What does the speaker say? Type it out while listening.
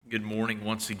Good morning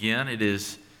once again. It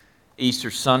is Easter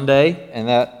Sunday, and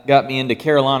that got me into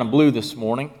Carolina blue this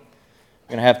morning. I'm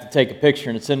going to have to take a picture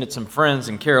and send it to some friends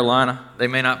in Carolina. They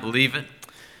may not believe it,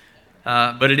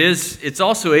 but it's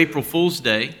also April Fool's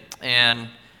Day, and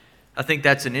I think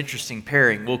that's an interesting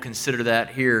pairing. We'll consider that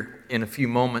here in a few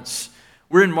moments.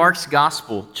 We're in Mark's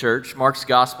Gospel, church, Mark's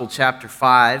Gospel chapter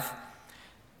 5.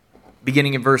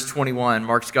 Beginning in verse 21,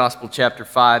 Mark's Gospel chapter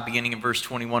 5, beginning in verse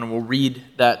 21, and we'll read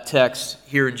that text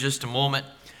here in just a moment.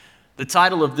 The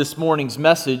title of this morning's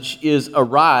message is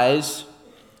Arise,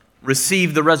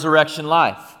 Receive the Resurrection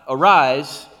Life.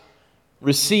 Arise,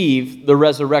 receive the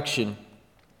resurrection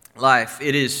life.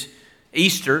 It is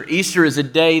Easter. Easter is a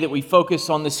day that we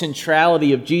focus on the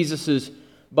centrality of Jesus'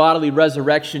 bodily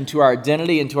resurrection to our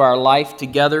identity and to our life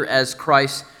together as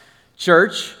Christ's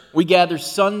church. We gather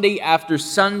Sunday after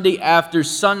Sunday after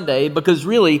Sunday because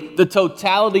really the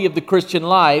totality of the Christian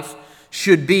life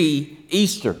should be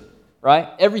Easter, right?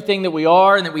 Everything that we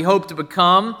are and that we hope to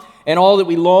become and all that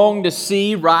we long to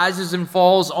see rises and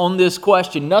falls on this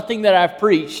question. Nothing that I've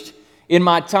preached in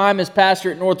my time as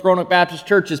pastor at North Roanoke Baptist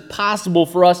Church is possible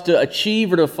for us to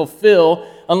achieve or to fulfill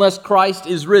unless Christ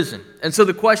is risen. And so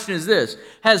the question is this: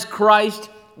 has Christ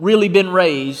really been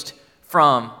raised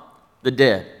from the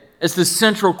dead? It's the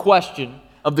central question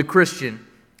of the Christian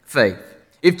faith.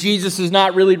 If Jesus is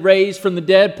not really raised from the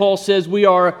dead, Paul says we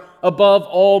are above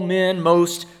all men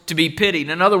most to be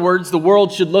pitied. In other words, the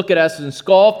world should look at us and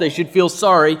scoff. They should feel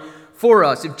sorry for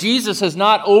us. If Jesus has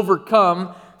not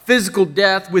overcome physical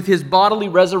death with his bodily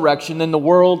resurrection, then the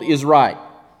world is right.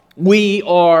 We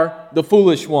are the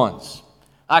foolish ones.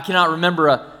 I cannot remember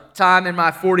a time in my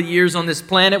 40 years on this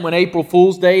planet when April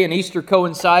Fool's Day and Easter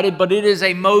coincided, but it is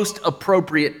a most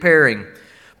appropriate pairing.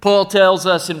 Paul tells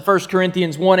us in 1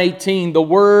 Corinthians 1:18, the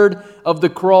word of the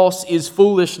cross is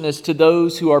foolishness to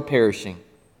those who are perishing,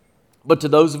 but to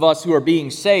those of us who are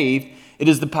being saved, it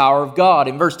is the power of God.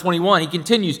 In verse 21, he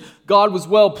continues, God was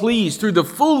well pleased through the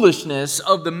foolishness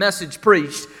of the message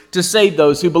preached to save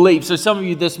those who believe. So some of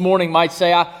you this morning might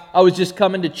say, I was just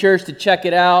coming to church to check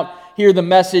it out, hear the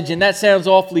message, and that sounds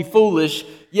awfully foolish.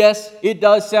 Yes, it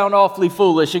does sound awfully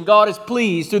foolish, and God is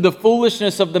pleased through the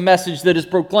foolishness of the message that is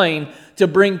proclaimed to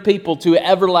bring people to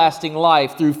everlasting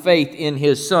life through faith in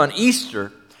His Son.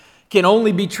 Easter can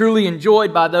only be truly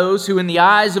enjoyed by those who in the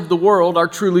eyes of the world are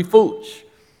truly foolish.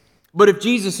 But if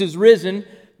Jesus is risen,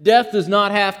 death does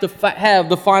not have to have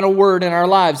the final word in our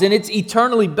lives, and it's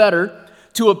eternally better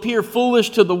to appear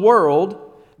foolish to the world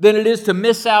than it is to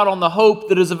miss out on the hope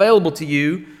that is available to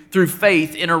you through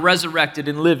faith in a resurrected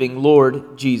and living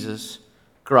Lord Jesus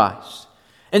Christ.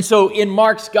 And so in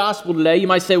Mark's Gospel today, you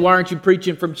might say, why aren't you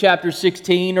preaching from chapter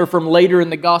 16 or from later in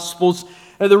the Gospels?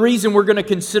 The reason we're going to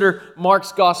consider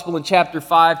Mark's Gospel in chapter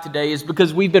 5 today is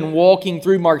because we've been walking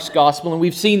through Mark's Gospel and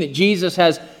we've seen that Jesus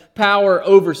has power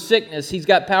over sickness. He's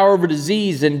got power over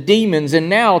disease and demons. And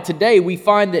now today we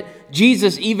find that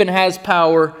Jesus even has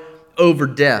power over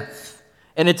death.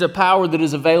 And it's a power that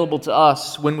is available to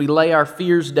us when we lay our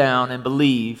fears down and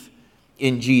believe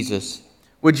in Jesus.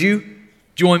 Would you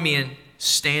join me in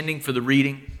standing for the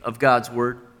reading of God's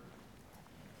Word?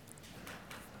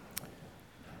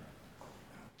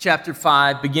 Chapter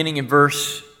 5, beginning in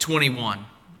verse 21.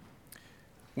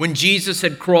 When Jesus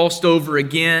had crossed over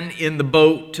again in the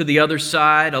boat to the other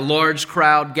side, a large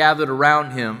crowd gathered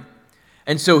around him,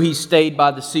 and so he stayed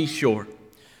by the seashore.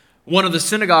 One of the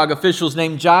synagogue officials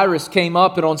named Jairus came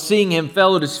up and on seeing him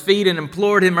fell at his feet and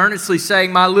implored him earnestly,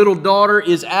 saying, my little daughter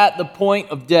is at the point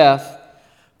of death.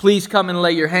 Please come and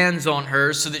lay your hands on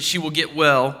her so that she will get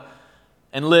well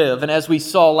and live. And as we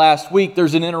saw last week,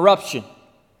 there's an interruption.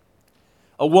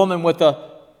 A woman with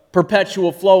a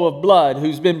perpetual flow of blood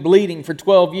who's been bleeding for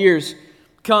 12 years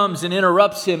comes and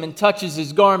interrupts him and touches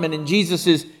his garment. And Jesus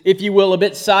is, if you will, a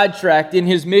bit sidetracked in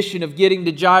his mission of getting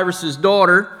to Jairus'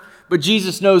 daughter. But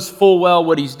Jesus knows full well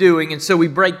what he's doing. And so we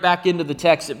break back into the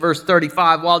text at verse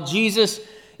 35. While Jesus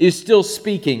is still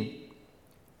speaking,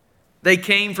 they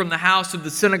came from the house of the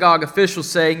synagogue official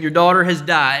saying, your daughter has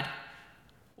died.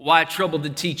 Why trouble the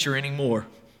teacher anymore?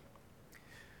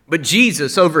 But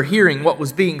Jesus, overhearing what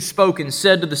was being spoken,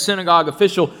 said to the synagogue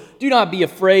official, do not be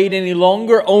afraid any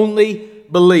longer, only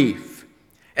believe.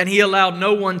 And he allowed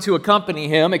no one to accompany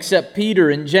him except Peter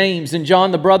and James and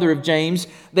John, the brother of James.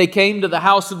 They came to the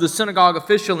house of the synagogue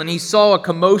official, and he saw a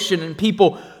commotion and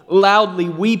people loudly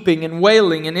weeping and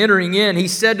wailing. And entering in, he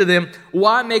said to them,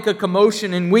 why make a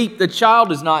commotion and weep? The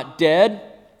child is not dead,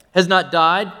 has not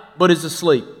died, but is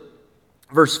asleep.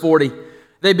 Verse 40,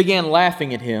 they began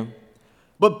laughing at him.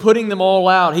 But putting them all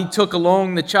out, he took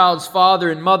along the child's father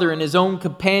and mother and his own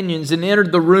companions and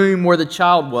entered the room where the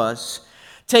child was.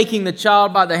 Taking the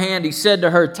child by the hand, he said to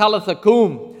her, Talitha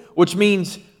cum, which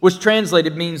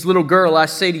translated means, little girl, I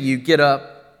say to you, get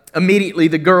up. Immediately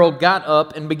the girl got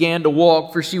up and began to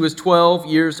walk, for she was 12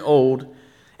 years old.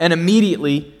 And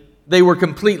immediately they were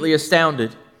completely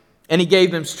astounded. And he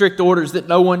gave them strict orders that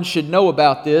no one should know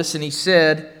about this. And he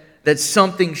said that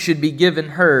something should be given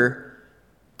her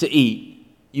to eat.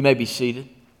 You may be seated.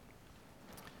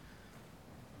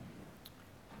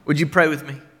 Would you pray with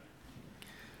me?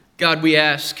 God, we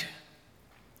ask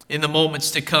in the moments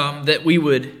to come that we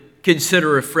would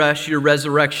consider afresh your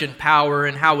resurrection power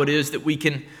and how it is that we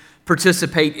can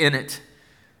participate in it,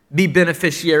 be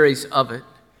beneficiaries of it.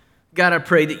 God, I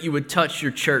pray that you would touch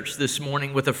your church this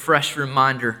morning with a fresh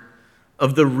reminder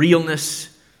of the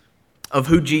realness of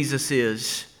who Jesus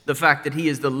is, the fact that he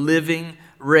is the living,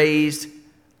 raised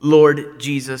Lord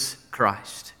Jesus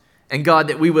Christ. And God,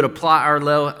 that we would apply our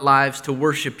lives to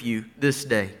worship you this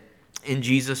day. In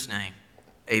Jesus' name,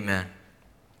 amen.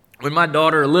 When my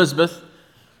daughter Elizabeth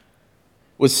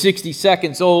was 60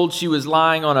 seconds old, she was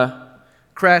lying on a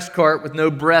crash cart with no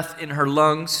breath in her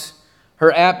lungs.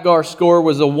 Her APGAR score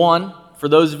was a 1. For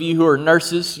those of you who are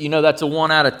nurses, you know that's a 1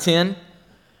 out of 10.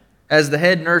 As the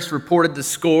head nurse reported the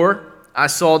score, I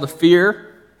saw the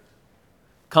fear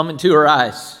come into her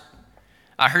eyes.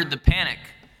 I heard the panic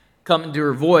come into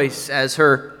her voice as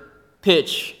her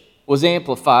pitch was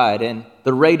amplified and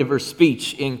the rate of her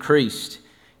speech increased.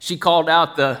 She called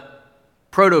out the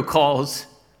protocols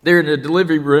there in the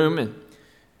delivery room, and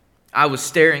I was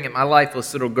staring at my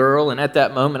lifeless little girl, and at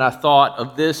that moment I thought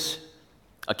of this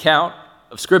account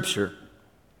of Scripture,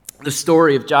 the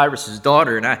story of Jairus'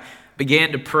 daughter, and I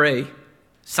began to pray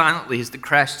silently as the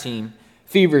crash team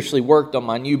feverishly worked on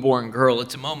my newborn girl.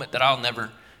 It's a moment that I'll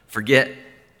never forget.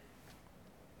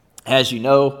 As you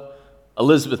know,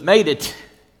 Elizabeth made it.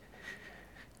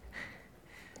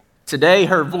 Today,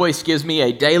 her voice gives me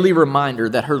a daily reminder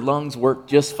that her lungs work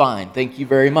just fine. Thank you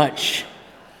very much.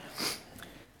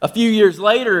 A few years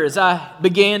later, as I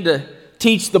began to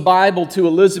teach the Bible to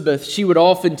Elizabeth, she would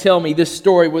often tell me this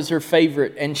story was her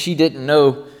favorite, and she didn't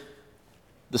know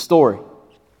the story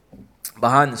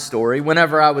behind the story.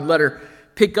 Whenever I would let her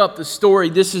pick up the story,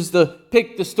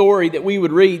 pick the story that we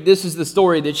would read. This is the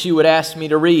story that she would ask me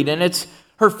to read, and it's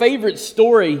her favorite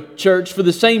story, church, for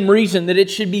the same reason that it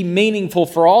should be meaningful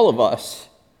for all of us.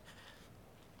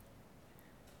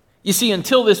 You see,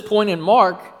 until this point in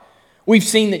Mark, we've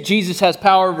seen that Jesus has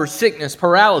power over sickness,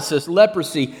 paralysis,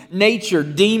 leprosy, nature,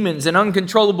 demons, and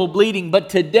uncontrollable bleeding. But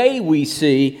today we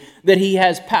see that he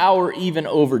has power even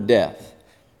over death.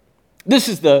 This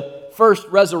is the first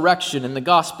resurrection in the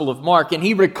Gospel of Mark, and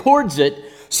he records it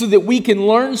so that we can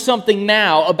learn something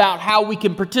now about how we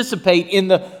can participate in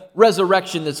the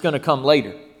resurrection that's going to come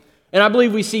later. And I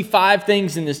believe we see 5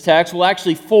 things in this text, well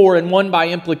actually 4, and one by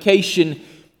implication,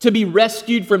 to be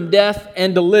rescued from death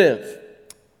and to live,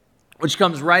 which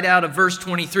comes right out of verse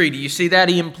 23. Do you see that?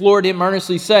 He implored him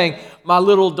earnestly, saying, my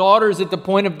little daughter is at the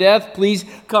point of death. Please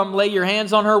come lay your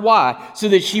hands on her. Why? So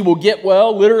that she will get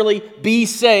well, literally be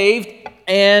saved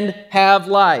and have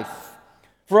life.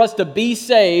 For us to be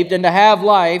saved and to have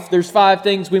life, there's 5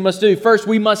 things we must do. First,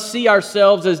 we must see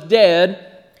ourselves as dead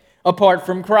apart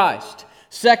from Christ.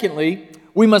 Secondly,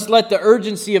 we must let the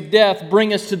urgency of death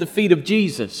bring us to the feet of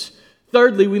Jesus.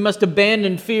 Thirdly, we must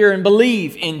abandon fear and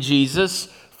believe in Jesus.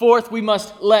 Fourth, we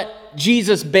must let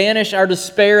Jesus banish our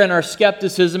despair and our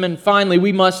skepticism. And finally,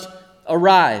 we must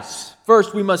arise.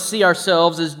 First, we must see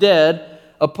ourselves as dead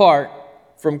apart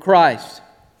from Christ.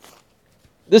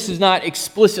 This point is not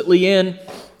explicitly in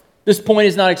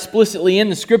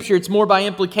the Scripture. It's more by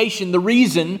implication. The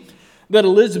reason that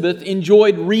Elizabeth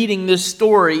enjoyed reading this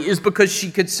story is because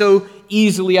she could so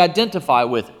easily identify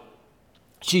with it.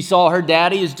 She saw her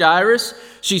daddy as Jairus.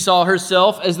 She saw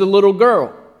herself as the little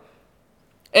girl.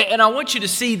 And I want you to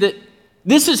see that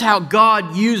this is how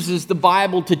God uses the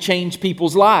Bible to change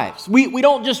people's lives. We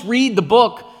don't just read the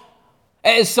book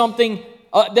as something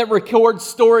that records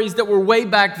stories that were way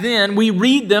back then. We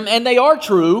read them, and they are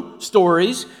true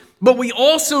stories, but we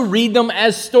also read them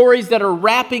as stories that are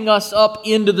wrapping us up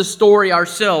into the story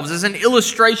ourselves, as an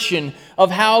illustration of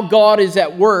how God is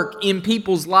at work in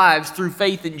people's lives through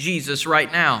faith in Jesus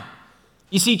right now.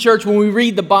 You see, church, when we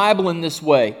read the Bible in this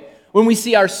way, when we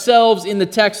see ourselves in the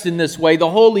text in this way, the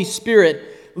Holy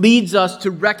Spirit leads us to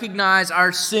recognize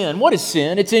our sin. What is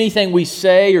sin? It's anything we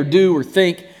say or do or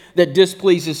think that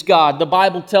displeases God. The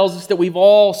Bible tells us that we've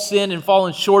all sinned and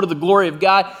fallen short of the glory of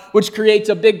God, which creates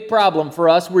a big problem for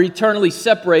us. We're eternally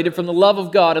separated from the love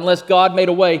of God unless God made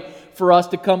a way for us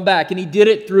to come back. And He did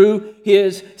it through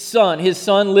His Son. His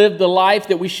Son lived the life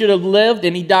that we should have lived,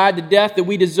 and He died the death that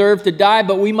we deserve to die,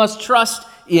 but we must trust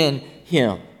in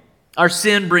Him. Our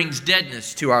sin brings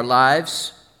deadness to our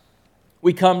lives.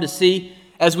 We come to see,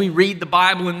 as we read the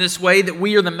Bible in this way, that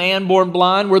we are the man born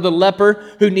blind, we're the leper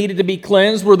who needed to be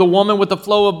cleansed, we're the woman with the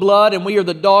flow of blood, and we are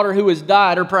the daughter who has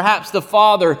died, or perhaps the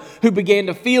father who began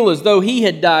to feel as though he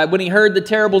had died when he heard the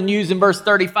terrible news in verse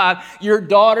 35, your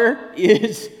daughter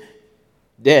is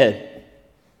dead.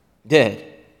 Dead.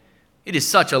 It is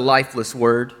such a lifeless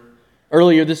word.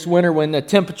 Earlier this winter, when the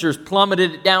temperatures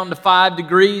plummeted down to 5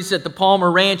 degrees at the Palmer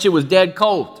Ranch, it was dead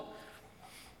cold.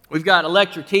 We've got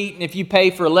electric heat, and if you pay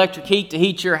for electric heat to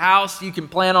heat your house, you can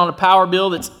plan on a power bill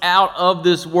that's out of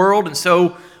this world. And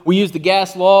so we used the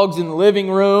gas logs in the living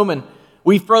room, and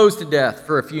we froze to death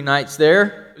for a few nights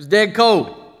there. It was dead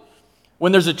cold.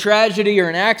 When there's a tragedy or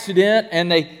an accident, and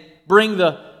they bring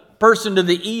the person to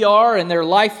the ER and they're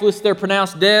lifeless, they're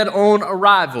pronounced dead on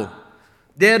arrival.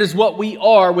 Dead is what we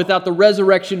are without the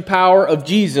resurrection power of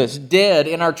Jesus. Dead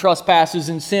in our trespasses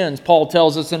and sins, Paul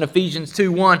tells us in Ephesians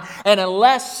 2:1. And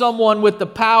unless someone with the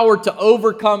power to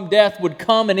overcome death would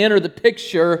come and enter the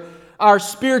picture, our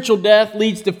spiritual death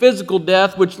leads to physical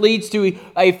death, which leads to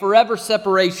a forever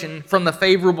separation from the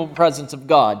favorable presence of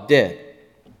God. Dead.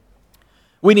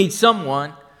 We need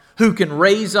someone who can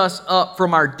raise us up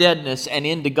from our deadness and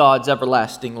into God's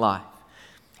everlasting life.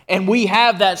 And we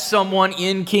have that someone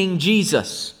in King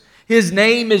Jesus. His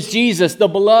name is Jesus, the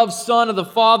beloved Son of the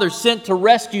Father, sent to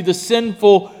rescue the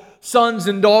sinful sons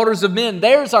and daughters of men.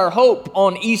 There's our hope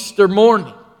on Easter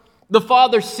morning. The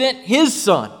Father sent His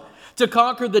Son to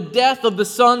conquer the death of the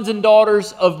sons and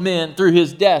daughters of men through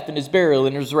His death and His burial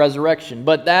and His resurrection.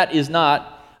 But that is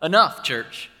not enough,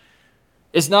 church.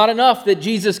 It's not enough that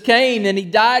Jesus came and He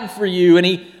died for you and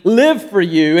He lived for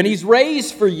you and He's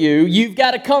raised for you. You've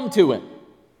got to come to Him.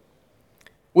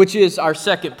 Which is our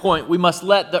second point. We must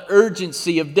let the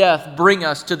urgency of death bring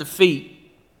us to the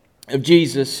feet of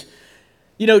Jesus.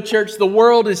 You know, church, the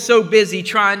world is so busy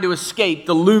trying to escape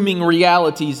the looming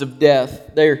realities of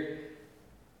death. They're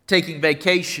taking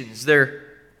vacations. They're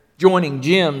joining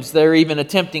gyms. They're even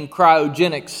attempting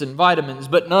cryogenics and vitamins.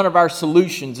 But none of our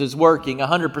solutions is working.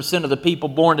 100% of the people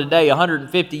born today,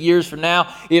 150 years from now,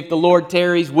 if the Lord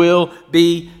tarries, will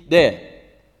be dead.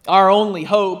 Our only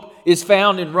hope is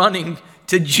found in running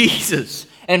to Jesus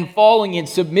and falling in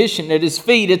submission at His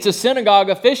feet. It's a synagogue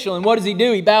official, and what does he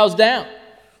do? He bows down.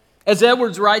 As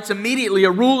Edwards writes, immediately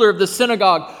a ruler of the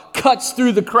synagogue cuts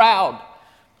through the crowd.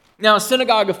 Now, a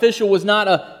synagogue official was not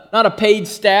a paid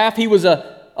staff. He was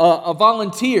a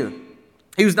volunteer.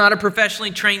 He was not a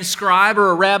professionally trained scribe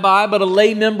or a rabbi, but a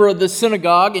lay member of the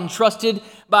synagogue, entrusted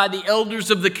by the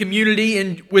elders of the community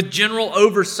and with general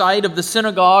oversight of the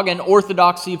synagogue and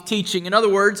orthodoxy of teaching. In other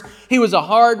words, he was a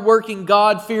hard-working,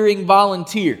 God-fearing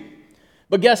volunteer.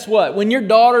 But guess what? When your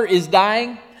daughter is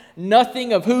dying,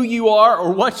 nothing of who you are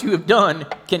or what you have done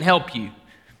can help you.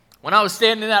 When I was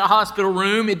standing in that hospital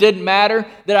room, it didn't matter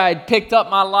that I had picked up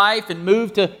my life and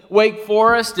moved to Wake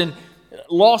Forest and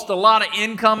lost a lot of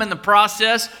income in the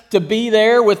process to be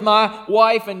there with my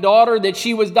wife and daughter, that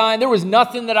she was dying. There was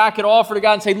nothing that I could offer to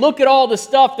God and say, look at all the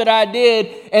stuff that I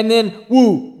did, and then,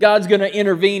 woo, God's going to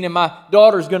intervene and my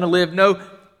daughter's going to live. No,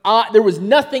 there was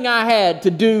nothing I had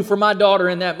to do for my daughter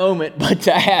in that moment but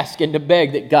to ask and to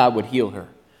beg that God would heal her.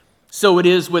 So it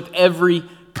is with every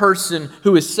person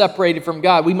who is separated from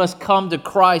God. We must come to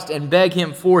Christ and beg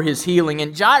Him for His healing.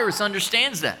 And Jairus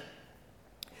understands that.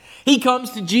 He comes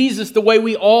to Jesus the way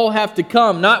we all have to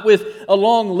come, not with a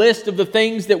long list of the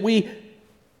things that we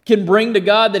can bring to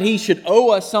God that He should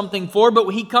owe us something for, but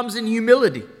He comes in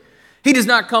humility. He does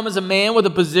not come as a man with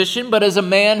a position, but as a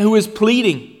man who is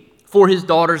pleading for his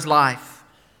daughter's life.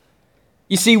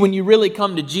 You see, when you really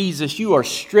come to Jesus, you are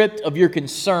stripped of your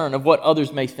concern of what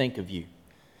others may think of you.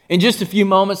 In just a few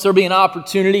moments, there'll be an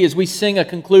opportunity as we sing a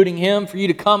concluding hymn for you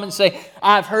to come and say,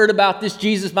 I've heard about this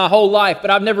Jesus my whole life, but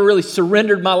I've never really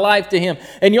surrendered my life to Him.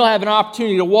 And you'll have an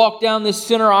opportunity to walk down this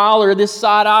center aisle or this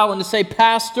side aisle and to say,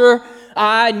 Pastor,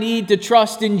 I need to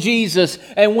trust in Jesus.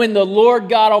 And when the Lord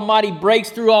God Almighty breaks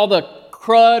through all the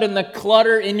crud and the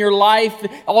clutter in your life,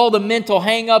 all the mental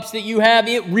hang-ups that you have,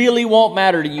 it really won't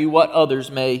matter to you what others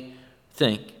may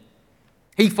think.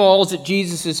 He falls at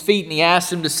Jesus' feet and he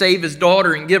asks Him to save his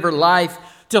daughter and give her life.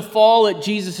 To fall at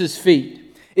Jesus'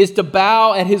 feet is to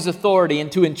bow at His authority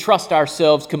and to entrust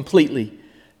ourselves completely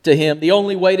to Him. The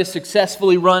only way to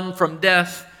successfully run from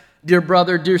death, dear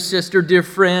brother, dear sister, dear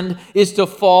friend, is to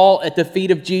fall at the feet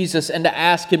of Jesus and to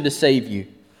ask Him to save you.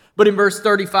 But in verse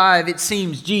 35, it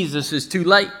seems Jesus is too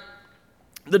late.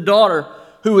 The daughter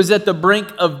who was at the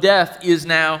brink of death is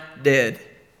now dead.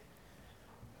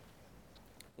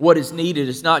 What is needed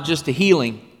is not just a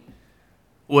healing.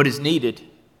 What is needed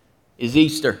is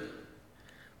Easter.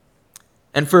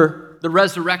 And for the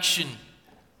resurrection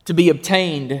to be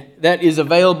obtained that is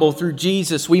available through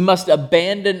Jesus, we must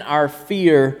abandon our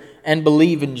fear and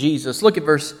believe in Jesus. Look at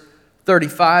verse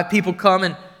 35. People come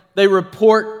and they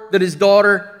report that his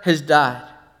daughter has died.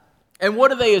 And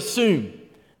what do they assume?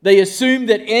 They assume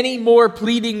that any more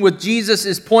pleading with Jesus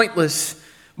is pointless.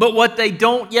 But what they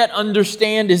don't yet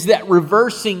understand is that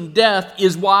reversing death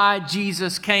is why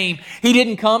Jesus came. He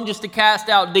didn't come just to cast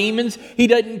out demons. He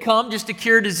didn't come just to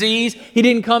cure disease. He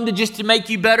didn't come just to make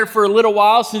you better for a little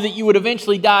while so that you would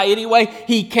eventually die anyway.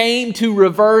 He came to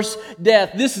reverse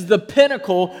death. This is the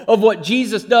pinnacle of what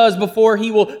Jesus does before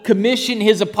he will commission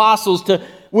his apostles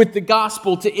with the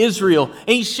gospel to Israel. And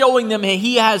he's showing them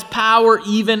he has power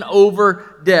even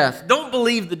over death. Don't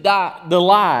believe the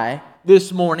lie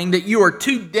this morning that you are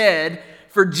too dead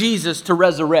for Jesus to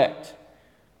resurrect.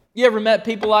 You ever met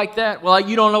people like that? Well,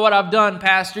 you don't know what I've done,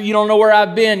 Pastor. You don't know where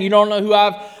I've been. You don't know who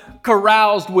I've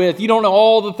caroused with. You don't know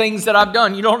all the things that I've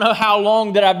done. You don't know how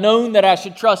long that I've known that I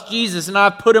should trust Jesus and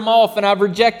I've put him off and I've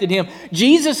rejected him.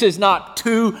 Jesus is not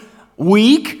too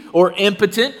weak or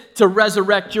impotent to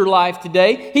resurrect your life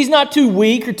today. He's not too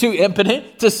weak or too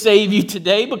impotent to save you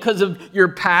today because of your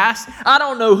past. I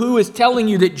don't know who is telling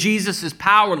you that Jesus is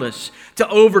powerless to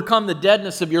overcome the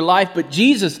deadness of your life, but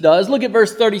Jesus does. Look at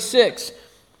verse 36.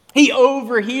 He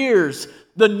overhears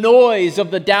the noise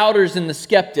of the doubters and the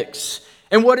skeptics.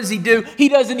 And what does he do? He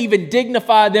doesn't even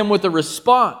dignify them with a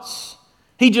response.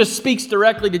 He just speaks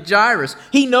directly to Jairus.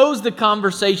 He knows the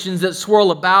conversations that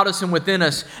swirl about us and within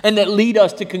us and that lead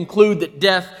us to conclude that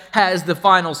death has the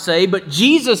final say. But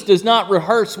Jesus does not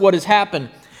rehearse what has happened.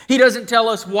 He doesn't tell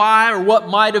us why or what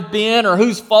might have been or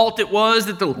whose fault it was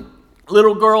that the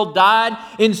little girl died.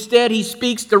 Instead, he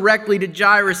speaks directly to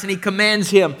Jairus and he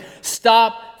commands him,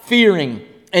 stop fearing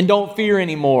and don't fear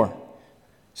anymore.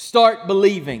 Start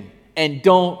believing and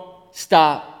don't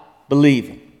stop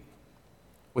believing.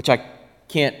 Which I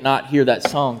can't not hear that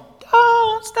song.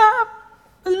 Don't stop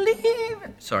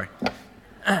believing. Sorry.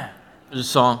 There's a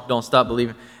song, Don't Stop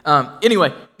Believing.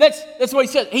 Anyway, that's what he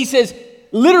says. He says,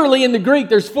 literally in the Greek,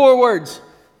 there's 4 words.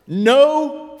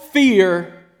 No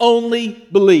fear, only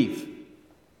believe.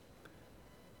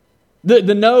 The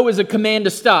no is a command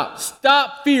to stop.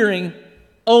 Stop fearing,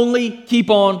 only keep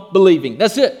on believing.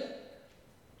 That's it.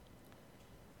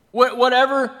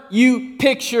 Whatever you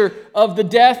picture of the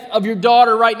death of your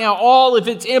daughter right now, all of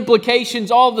its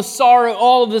implications, all of the sorrow,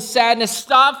 all of the sadness,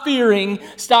 stop fearing,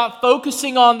 stop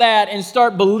focusing on that, and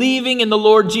start believing in the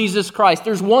Lord Jesus Christ.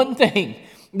 There's one thing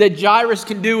that Jairus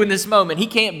can do in this moment. He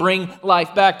can't bring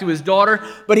life back to his daughter,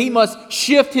 but he must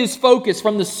shift his focus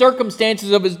from the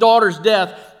circumstances of his daughter's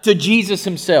death to Jesus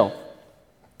himself.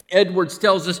 Edwards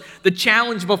tells us the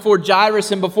challenge before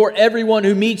Jairus and before everyone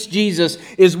who meets Jesus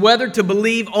is whether to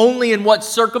believe only in what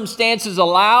circumstances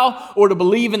allow or to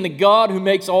believe in the God who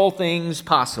makes all things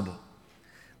possible.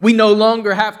 We no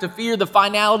longer have to fear the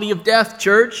finality of death,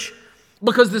 church,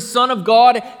 because the Son of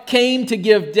God came to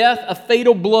give death a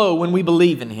fatal blow when we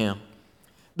believe in him.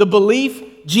 The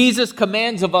belief Jesus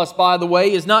commands of us, by the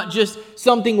way, is not just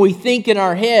something we think in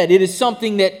our head. It is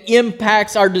something that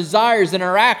impacts our desires and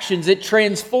our actions. It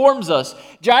transforms us.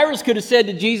 Jairus could have said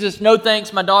to Jesus, no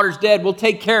thanks, my daughter's dead. We'll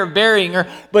take care of burying her.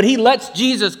 But he lets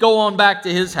Jesus go on back to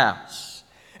his house.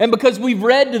 And because we've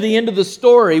read to the end of the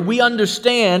story, we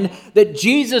understand that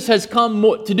Jesus has come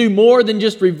to do more than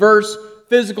just reverse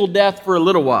physical death for a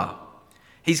little while.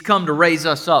 He's come to raise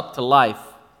us up to life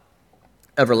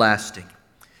everlasting.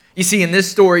 You see, in this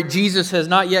story, Jesus has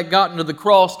not yet gotten to the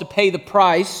cross to pay the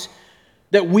price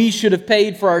that we should have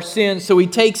paid for our sins, so he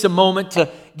takes a moment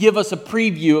to give us a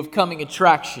preview of coming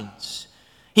attractions.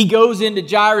 He goes into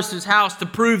Jairus' house to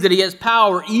prove that he has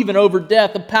power even over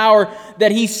death, a power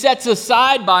that he sets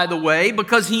aside, by the way,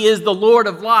 because he is the Lord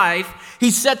of life. He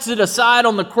sets it aside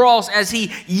on the cross as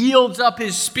he yields up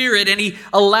his spirit and he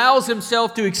allows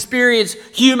himself to experience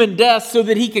human death so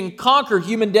that he can conquer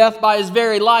human death by his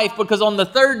very life, because on the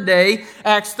third day,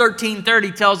 Acts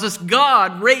 13:30 tells us,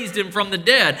 God raised him from the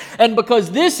dead. And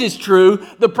because this is true,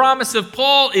 the promise of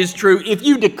Paul is true. If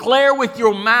you declare with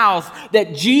your mouth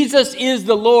that Jesus is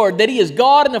the Lord, that he is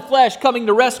God in the flesh coming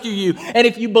to rescue you, and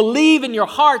if you believe in your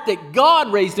heart that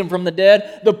God raised him from the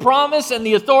dead, the promise and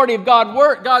the authority of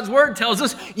God's word tells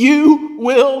us you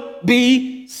will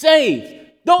be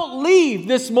saved. Don't leave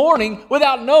this morning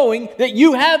without knowing that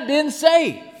you have been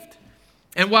saved.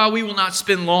 And while we will not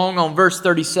spend long on verse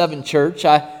 37, church,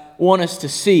 I want us to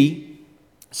see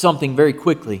something very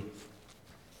quickly.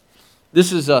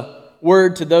 This is a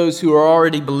word to those who are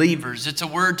already believers. It's a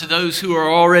word to those who are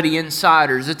already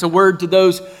insiders. It's a word to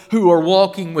those who are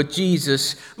walking with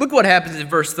Jesus. Look what happens in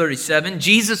verse 37.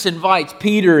 Jesus invites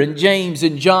Peter and James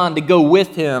and John to go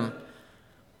with him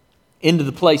into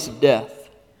the place of death.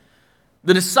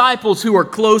 The disciples who are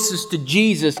closest to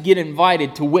Jesus get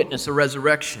invited to witness a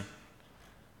resurrection.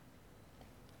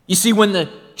 You see, when the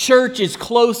church is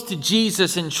close to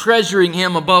Jesus and treasuring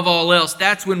him above all else,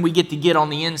 that's when we get on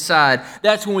the inside.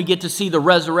 That's when we get to see the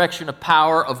resurrection of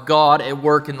power of God at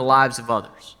work in the lives of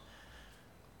others.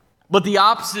 But the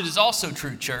opposite is also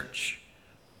true, church.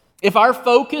 If our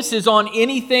focus is on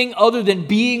anything other than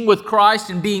being with Christ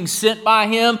and being sent by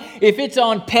him, if it's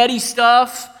on petty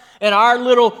stuff and our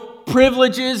little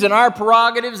privileges and our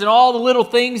prerogatives and all the little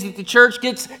things that the church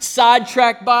gets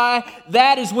sidetracked by,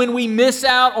 that is when we miss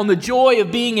out on the joy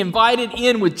of being invited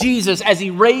in with Jesus as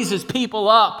he raises people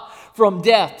up from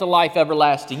death to life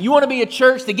everlasting. You want to be a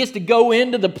church that gets to go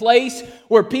into the place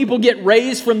where people get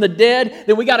raised from the dead?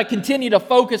 Then we got to continue to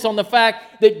focus on the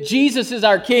fact that Jesus is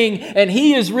our King and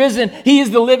he is risen. He is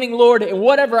the living Lord, and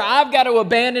whatever I've got to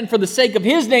abandon for the sake of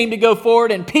his name to go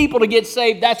forward and people to get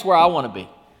saved, that's where I want to be.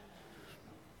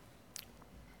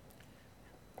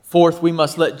 Fourth, we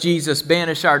must let Jesus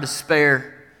banish our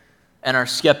despair and our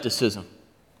skepticism.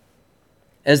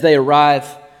 As they arrive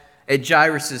at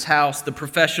Jairus' house, the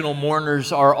professional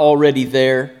mourners are already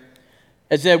there.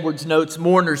 As Edwards notes,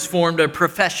 mourners formed a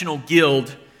professional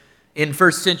guild in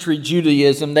first century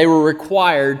Judaism. They were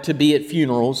required to be at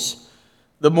funerals.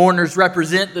 The mourners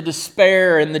represent the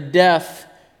despair and the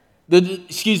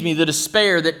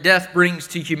despair that death brings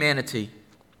to humanity.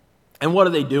 And what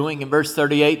are they doing in verse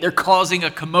 38? They're causing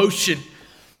a commotion.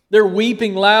 They're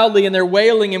weeping loudly and they're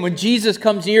wailing. And when Jesus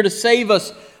comes here to save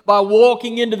us by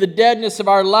walking into the deadness of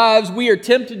our lives, we are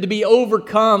tempted to be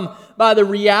overcome by the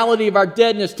reality of our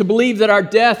deadness, to believe that our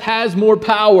death has more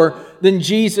power than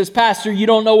Jesus. Pastor, you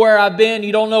don't know where I've been.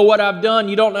 You don't know what I've done.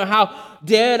 You don't know how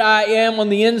dead I am on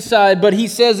the inside. But he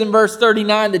says in verse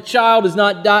 39, the child has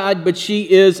not died, but she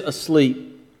is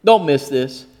asleep. Don't miss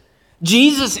this.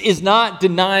 Jesus is not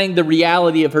denying the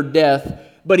reality of her death,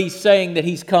 but he's saying that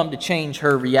he's come to change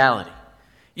her reality.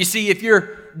 You see, if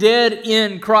you're dead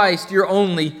in Christ, you're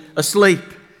only asleep.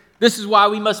 This is why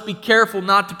we must be careful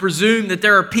not to presume that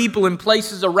there are people and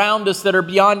places around us that are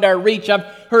beyond our reach. I've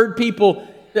heard people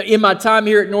in my time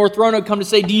here at North Roanoke come to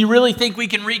say, do you really think we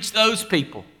can reach those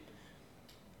people?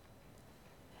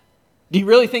 Do you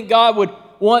really think God would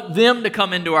want them to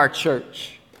come into our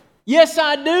church? Yes,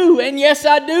 I do. And yes,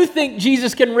 I do think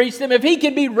Jesus can reach them. If he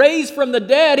can be raised from the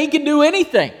dead, he can do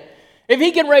anything. If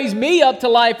he can raise me up to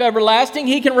life everlasting,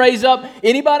 he can raise up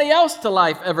anybody else to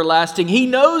life everlasting. He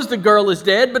knows the girl is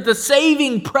dead, but the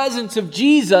saving presence of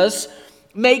Jesus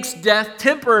makes death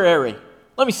temporary.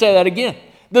 Let me say that again.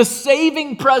 The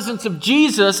saving presence of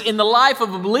Jesus in the life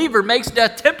of a believer makes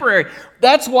death temporary.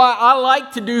 That's why I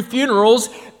like to do funerals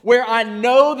where I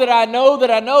know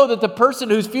that the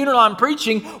person whose funeral I'm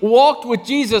preaching walked with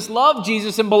Jesus, loved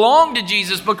Jesus, and belonged to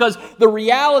Jesus, because the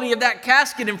reality of that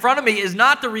casket in front of me is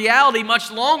not the reality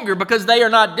much longer, because they are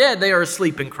not dead. They are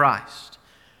asleep in Christ.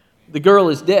 The girl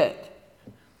is dead,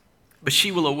 but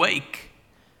she will awake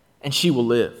and she will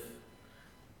live.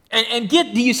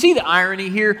 Do you see the irony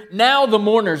here? Now the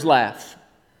mourners laugh.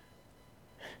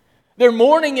 They're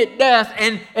mourning at death,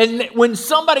 and when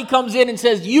somebody comes in and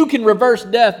says, you can reverse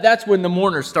death, that's when the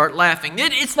mourners start laughing.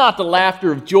 It's not the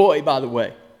laughter of joy, by the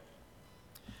way.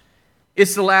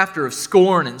 It's the laughter of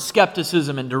scorn and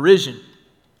skepticism and derision.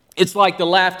 It's like the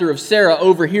laughter of Sarah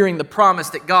overhearing the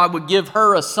promise that God would give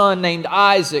her a son named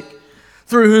Isaac,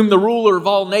 through whom the ruler of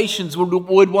all nations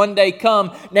would one day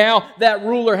come. Now that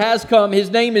ruler has come.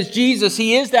 His name is Jesus.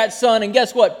 He is that son. And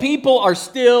guess what? People are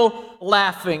still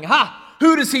laughing. Ha!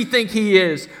 Who does he think he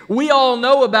is? We all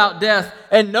know about death,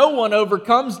 and no one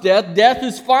overcomes death. Death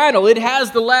is final. It has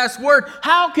the last word.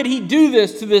 How could he do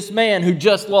this to this man who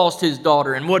just lost his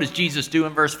daughter? And what does Jesus do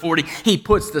in verse 40? He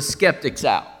puts the skeptics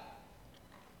out.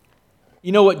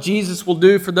 You know what Jesus will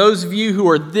do for those of you who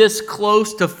are this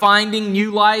close to finding new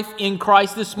life in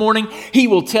Christ this morning? He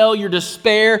will tell your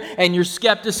despair and your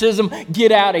skepticism,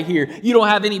 get out of here. You don't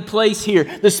have any place here.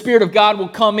 The Spirit of God will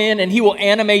come in and he will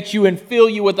animate you and fill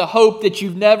you with a hope that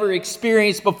you've never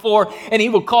experienced before. And he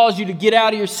will cause you to get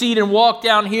out of your seat and walk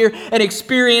down here and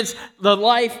experience the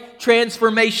life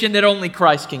transformation that only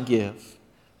Christ can give.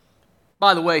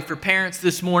 By the way, for parents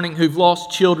this morning who've lost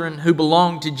children who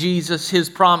belong to Jesus, his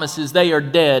promise is they are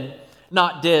dead,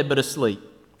 not dead, but asleep,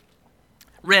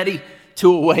 ready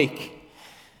to awake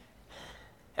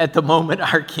at the moment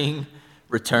our King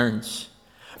returns.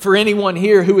 For anyone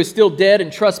here who is still dead in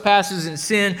trespasses and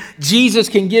sin, Jesus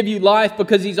can give you life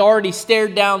because He's already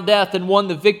stared down death and won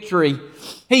the victory.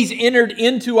 He's entered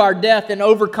into our death and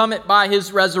overcome it by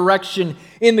His resurrection.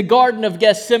 In the Garden of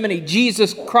Gethsemane,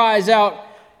 Jesus cries out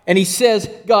and He says,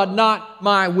 God, not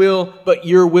my will, but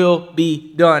your will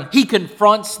be done. He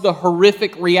confronts the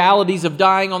horrific realities of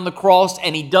dying on the cross,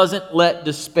 and He doesn't let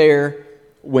despair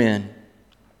win.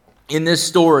 In this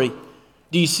story,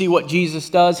 do you see what Jesus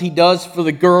does? He does for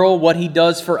the girl what He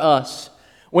does for us.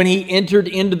 When He entered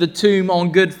into the tomb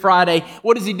on Good Friday,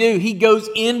 what does He do? He goes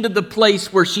into the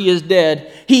place where she is dead.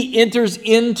 He enters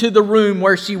into the room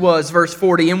where she was, verse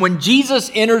 40. And when Jesus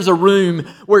enters a room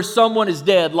where someone is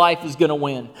dead, life is going to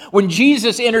win. When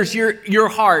Jesus enters your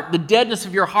heart, the deadness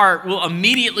of your heart will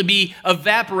immediately be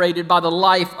evaporated by the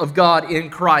life of God in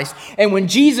Christ. And when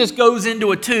Jesus goes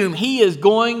into a tomb, He is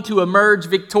going to emerge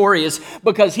victorious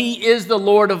because He is the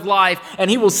Lord of life,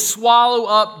 and He will swallow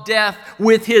up death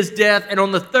with His death. And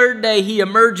on the third day, He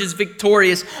emerges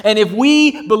victorious. And if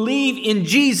we believe in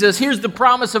Jesus, here's the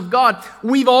promise of God.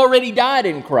 We've already died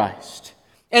in Christ.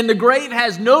 And the grave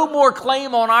has no more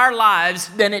claim on our lives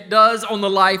than it does on the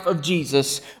life of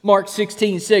Jesus. Mark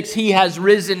 16:6, He has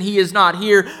risen, He is not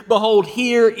here. Behold,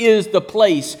 here is the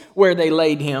place where they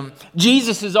laid Him.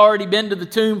 Jesus has already been to the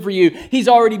tomb for you. He's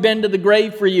already been to the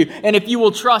grave for you. And if you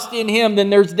will trust in Him, then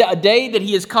there's a day that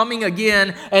He is coming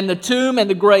again, and the tomb and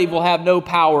the grave will have no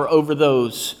power over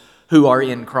those who are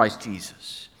in Christ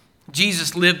Jesus.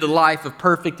 Jesus lived the life of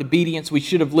perfect obedience we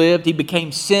should have lived. He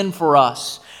became sin for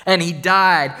us. And He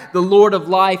died. The Lord of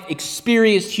life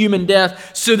experienced human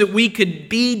death so that we could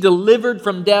be delivered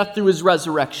from death through His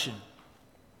resurrection.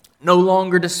 No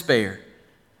longer despair.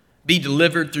 Be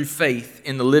delivered through faith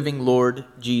in the living Lord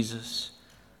Jesus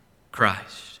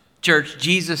Christ. Church,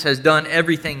 Jesus has done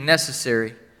everything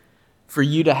necessary for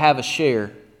you to have a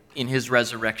share in His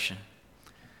resurrection.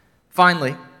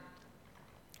 Finally,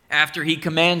 after He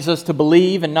commands us to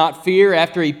believe and not fear,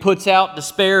 after He puts out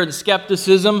despair and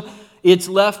skepticism, it's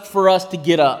left for us to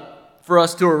get up, for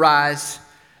us to arise.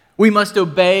 We must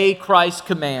obey Christ's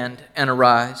command and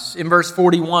arise. In verse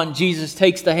 41, Jesus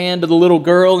takes the hand of the little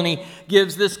girl and He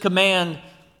gives this command,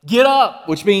 get up,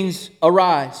 which means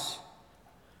arise.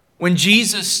 When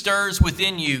Jesus stirs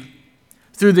within you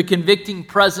through the convicting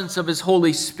presence of His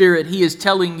Holy Spirit, He is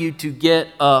telling you to get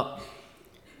up.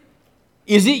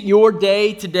 Is it your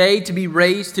day today to be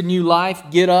raised to new life?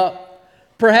 Get up.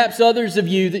 Perhaps others of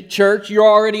you, that church, you're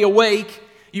already awake.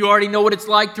 You already know what it's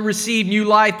like to receive new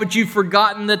life, but you've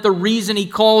forgotten that the reason He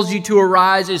calls you to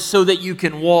arise is so that you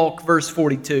can walk. Verse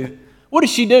 42. What does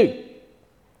she do?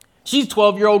 She's a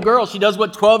 12-year-old girl. She does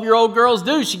what 12-year-old girls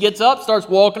do. She gets up, starts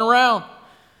walking around.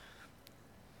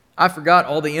 I forgot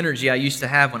all the energy I used to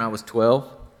have when I was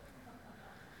 12.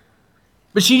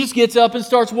 But she just gets up and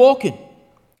starts walking.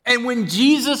 And when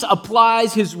Jesus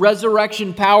applies His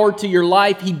resurrection power to your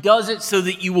life, He does it so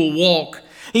that you will walk.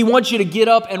 He wants you to get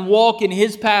up and walk in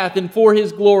His path and for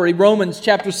His glory. Romans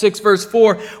chapter 6, verse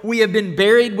 4, we have been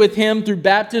buried with Him through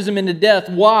baptism into death.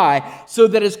 Why? So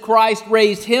that as Christ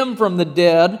raised Him from the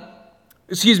dead,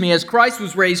 as Christ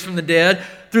was raised from the dead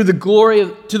through to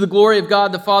the glory of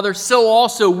God the Father, so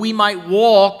also we might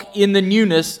walk in the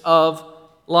newness of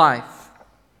life.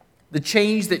 The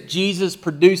change that Jesus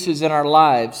produces in our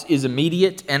lives is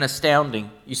immediate and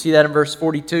astounding. You see that in verse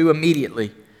 42,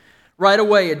 immediately. Right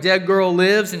away, a dead girl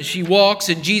lives and she walks,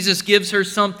 and Jesus gives her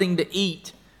something to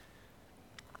eat.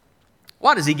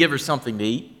 Why does He give her something to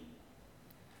eat?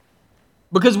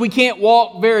 Because we can't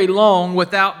walk very long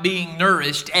without being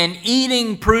nourished, and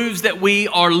eating proves that we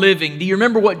are living. Do you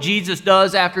remember what Jesus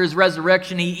does after His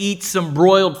resurrection? He eats some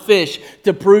broiled fish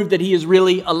to prove that He is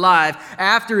really alive.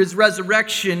 After His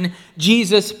resurrection,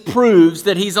 Jesus proves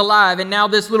that He's alive, and now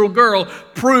this little girl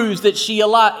proves that she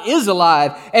is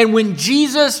alive. And when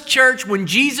Jesus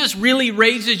really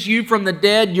raises you from the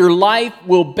dead, your life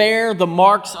will bear the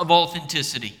marks of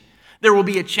authenticity. There will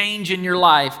be a change in your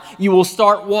life. You will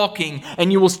start walking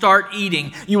and you will start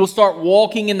eating. You will start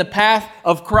walking in the path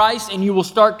of Christ, and you will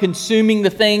start consuming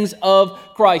the things of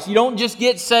Christ. You don't just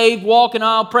get saved, walk an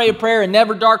aisle, pray a prayer, and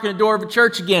never darken the door of a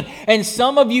church again. And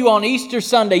some of you on Easter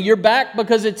Sunday, you're back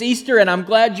because it's Easter, and I'm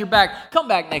glad you're back. Come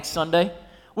back next Sunday.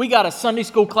 We got a Sunday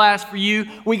school class for you.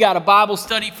 We got a Bible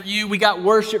study for you. We got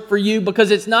worship for you,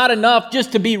 because it's not enough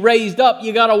just to be raised up.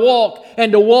 You got to walk,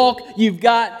 and to walk, you've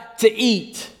got to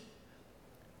eat.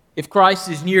 If Christ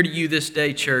is near to you this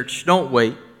day, church, don't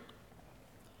wait.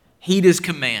 Heed His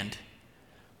command.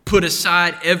 Put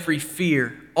aside every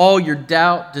fear, all your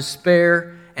doubt,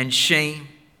 despair, and shame.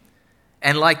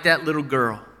 And like that little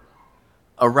girl,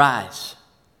 arise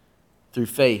through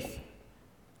faith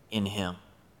in Him.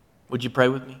 Would you pray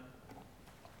with me?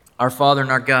 Our Father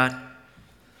and our God,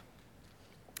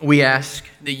 we ask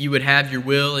that you would have your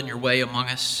will and your way among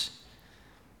us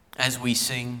as we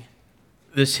sing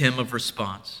this hymn of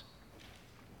response.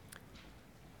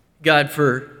 God,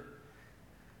 for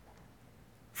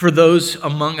those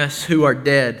among us who are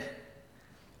dead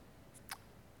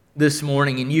this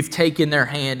morning, and you've taken their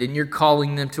hand and you're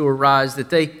calling them to arise, that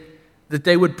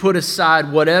they would put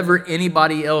aside whatever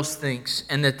anybody else thinks,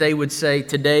 and that they would say,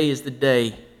 today is the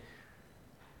day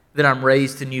that I'm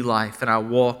raised to new life and I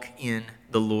walk in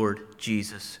the Lord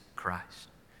Jesus Christ.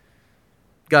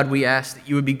 God, we ask that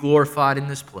you would be glorified in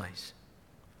this place,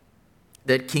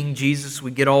 that King Jesus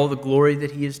would get all the glory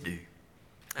that he is due.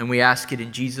 And we ask it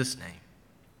in Jesus' name.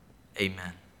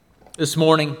 Amen. This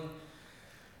morning,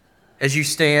 as you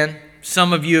stand,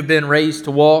 some of you have been raised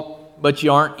to walk, but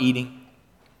you aren't eating.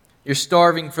 You're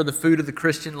starving for the food of the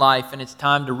Christian life, and it's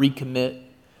time to recommit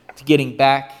to getting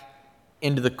back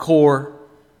into the core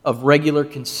of regular,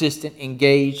 consistent,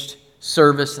 engaged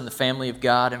service in the family of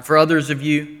God. And for others of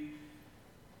you,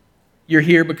 you're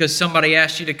here because somebody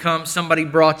asked you to come, somebody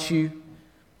brought you,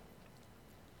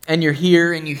 and you're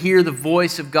here and you hear the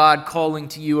voice of God calling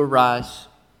to you, arise.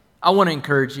 I want to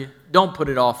encourage you, don't put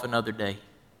it off another day.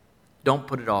 Don't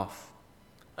put it off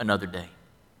another day.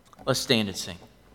 Let's stand and sing.